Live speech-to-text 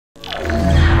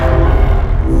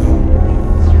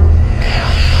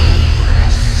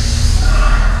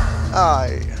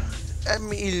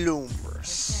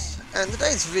in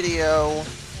today's video,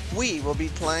 we will be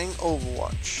playing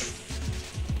Overwatch.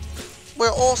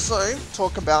 We'll also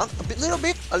talk about a little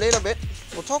bit.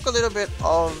 We'll talk a little bit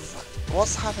of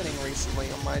what's happening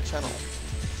recently on my channel.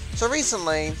 So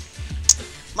recently,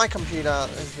 my computer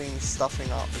has been stuffing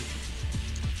up,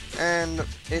 and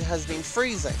it has been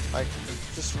freezing, like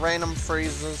just random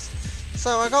freezes.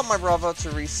 So I got my brother to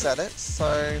reset it,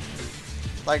 so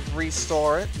like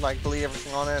restore it, like delete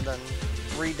everything on it, and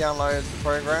re-download the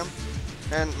program.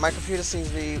 And my computer seems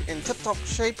to be in tip-top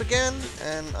shape again,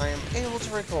 and I am able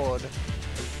to record.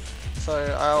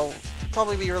 So I'll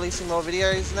probably be releasing more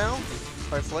videos now,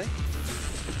 hopefully.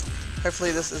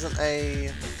 Hopefully this isn't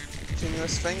a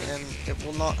continuous thing, and it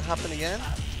will not happen again.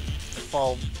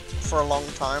 Well, for a long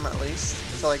time at least,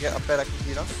 until I get a better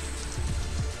computer.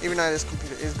 Even though this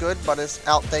computer is good, but it's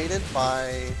outdated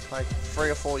by like 3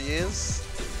 or 4 years.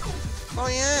 Oh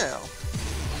yeah!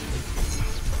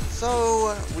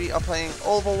 So, we are playing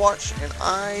Overwatch, and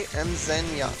I am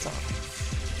Zenyatta.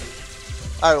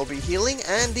 I will be healing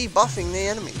and debuffing the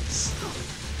enemies.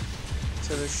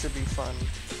 So this should be fun.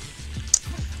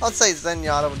 I'd say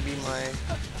Zenyatta would be my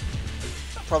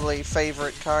probably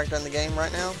favorite character in the game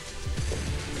right now.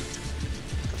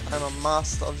 I'm a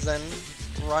master of Zen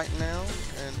right now,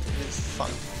 and it is fun.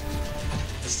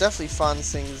 It's definitely fun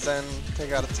seeing Zen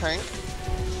take out a tank.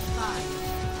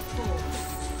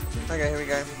 Okay, here we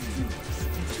go.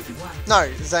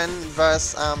 No, Zen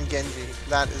versus Genji.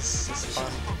 That is just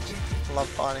fun. I love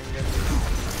fighting Genji.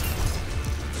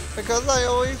 Because I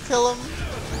always kill him.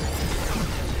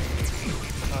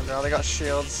 Oh god, they got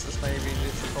shields. This may be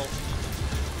difficult.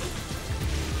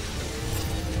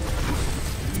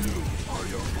 You are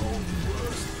your own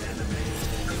worst enemy.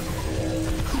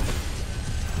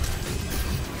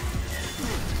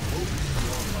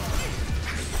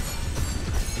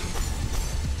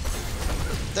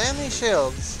 Damn these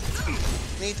shields.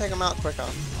 Need to take them out quicker.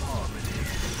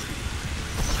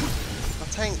 My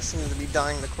tank seems to be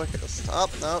dying the quickest. Oh,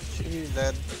 nope, he's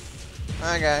dead.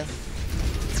 Okay.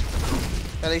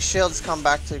 Yeah, these shields come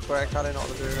back too quick. I don't know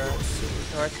what to do there.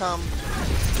 Here I come.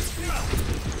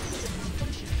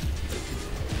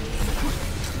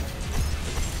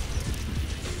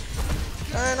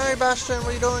 Hey, no, Bastion, what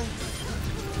are you doing?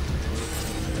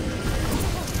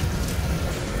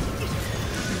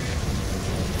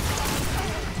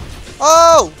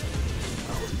 Oh!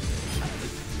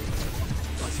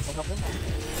 What happened?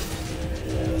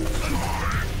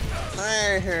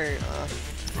 Hey,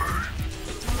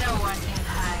 No one can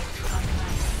hide from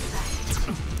my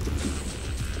sight.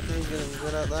 he's getting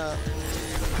good at that.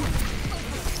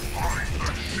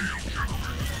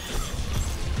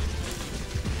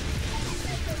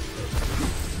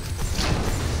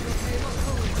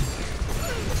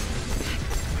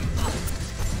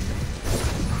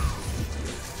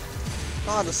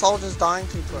 God, the soldier's dying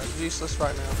too quick. Useless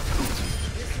right now.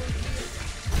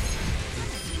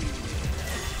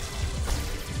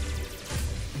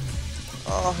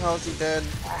 Oh, how's he dead?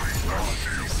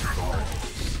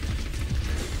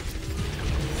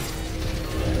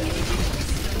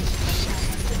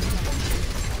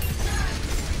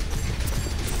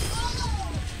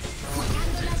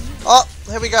 Oh,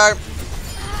 here we go.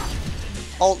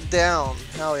 Alt down.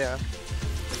 Hell yeah.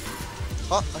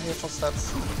 Oh, I hear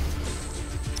footsteps.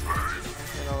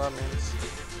 You know what that means.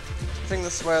 I think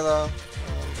this is where the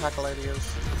hacker lady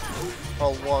is.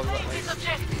 Well, was at least.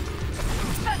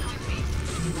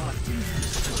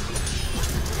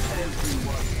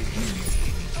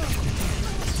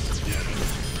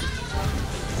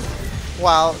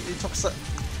 Wow, you took so.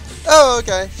 Oh,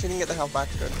 okay. She didn't get the health back.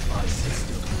 Good.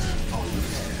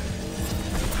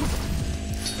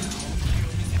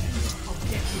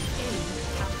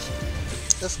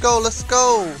 Let's go, let's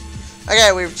go!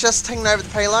 Okay, we've just taken over the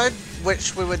payload,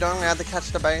 which we were doing. We had to catch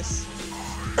the base.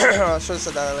 I should have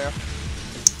said that earlier.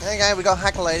 Okay, we got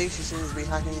Hacker Lady. She seems to be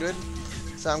hacking good.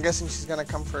 So I'm guessing she's going to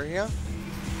come through here.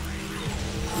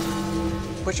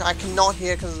 Which I cannot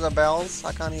hear because of the bells.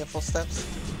 I can't hear footsteps.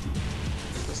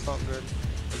 That's not good.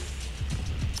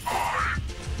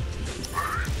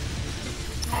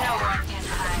 No one can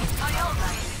hide from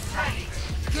my sight.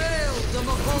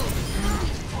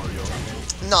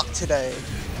 Not today.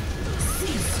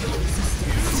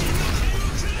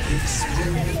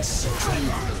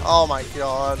 Oh my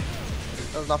god.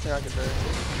 There's nothing I could do.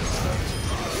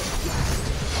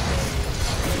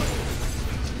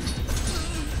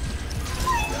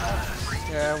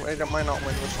 Yeah, we might not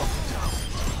win this one.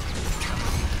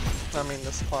 I mean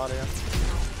this part here.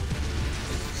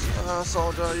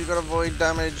 Soldier, you gotta avoid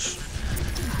damage.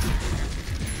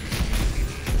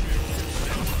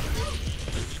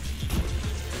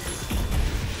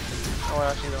 Oh,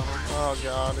 I actually don't know. Oh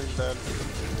god, he's dead.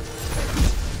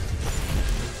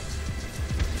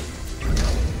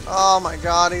 Oh my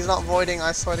god, he's not voiding,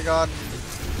 I swear to god.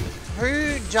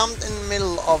 Who jumped in the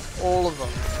middle of all of them?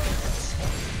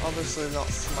 Obviously not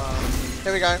smart.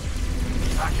 Here we go.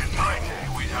 Back in my day,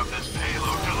 we'd have this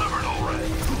payload delivered already.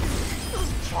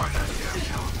 Try that damn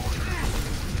teleporter.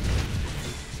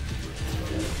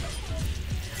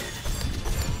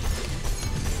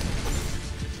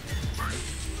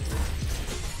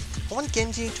 I want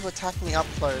Genji to attack me up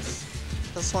close.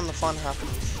 That's when the fun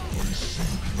happens.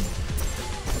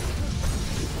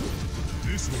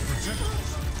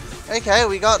 Okay,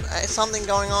 we got something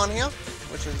going on here,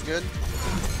 which is good.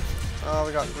 Oh,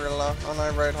 we got Gorilla. Oh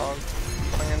no, Roadhog.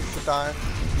 I'm going to die.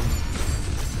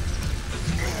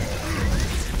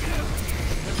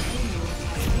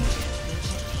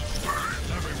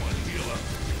 Everyone heal up.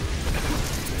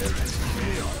 There is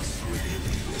chaos within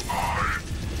you.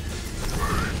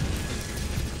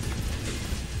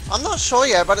 I'm not sure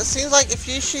yet, but it seems like if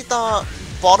you shoot the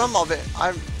bottom of it,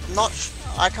 I'm not.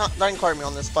 I can't. Don't quote me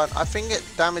on this, but I think it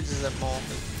damages it more.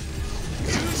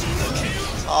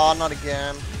 Oh, not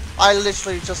again. I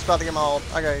literally just about to get my ult.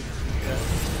 Okay.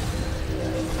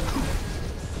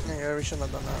 Yeah, we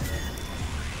shouldn't have done that.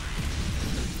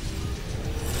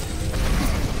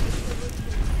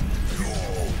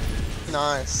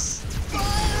 Nice.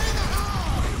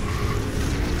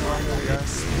 Oh, here we go.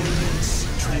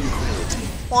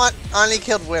 What? I only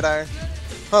killed Widow.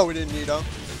 Oh, we didn't need her.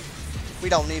 We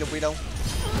don't need a Widow.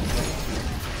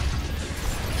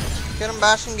 Get him,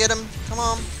 Bastion, get him. Come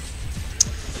on.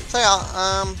 So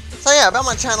yeah, about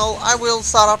my channel, I will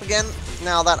start up again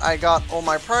now that I got all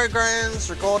my programs,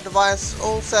 record device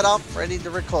all set up, ready to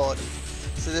record.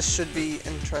 So this should be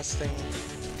interesting.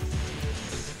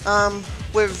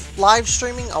 With live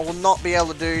streaming, I will not be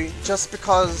able to do just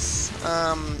because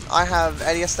I have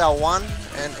ADSL 1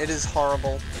 and it is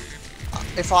horrible.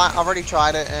 I've already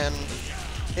tried it and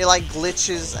it like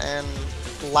glitches and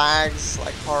lags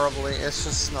like horribly.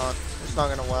 It's not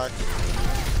gonna work.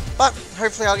 But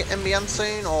hopefully I'll get MBM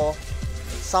soon or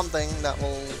something that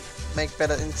will make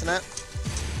better internet.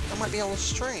 I might be able to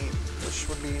stream, which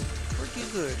would be pretty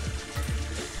good.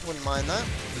 Wouldn't mind that.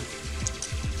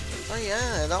 So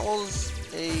yeah, that was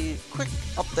a quick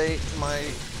update to my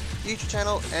YouTube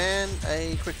channel and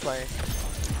a quick play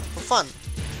for fun.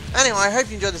 Anyway, I hope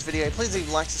you enjoyed this video. Please leave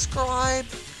a like, subscribe,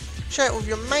 share it with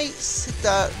your mates, hit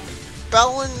that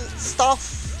bell and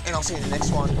stuff, and I'll see you in the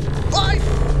next one. Bye!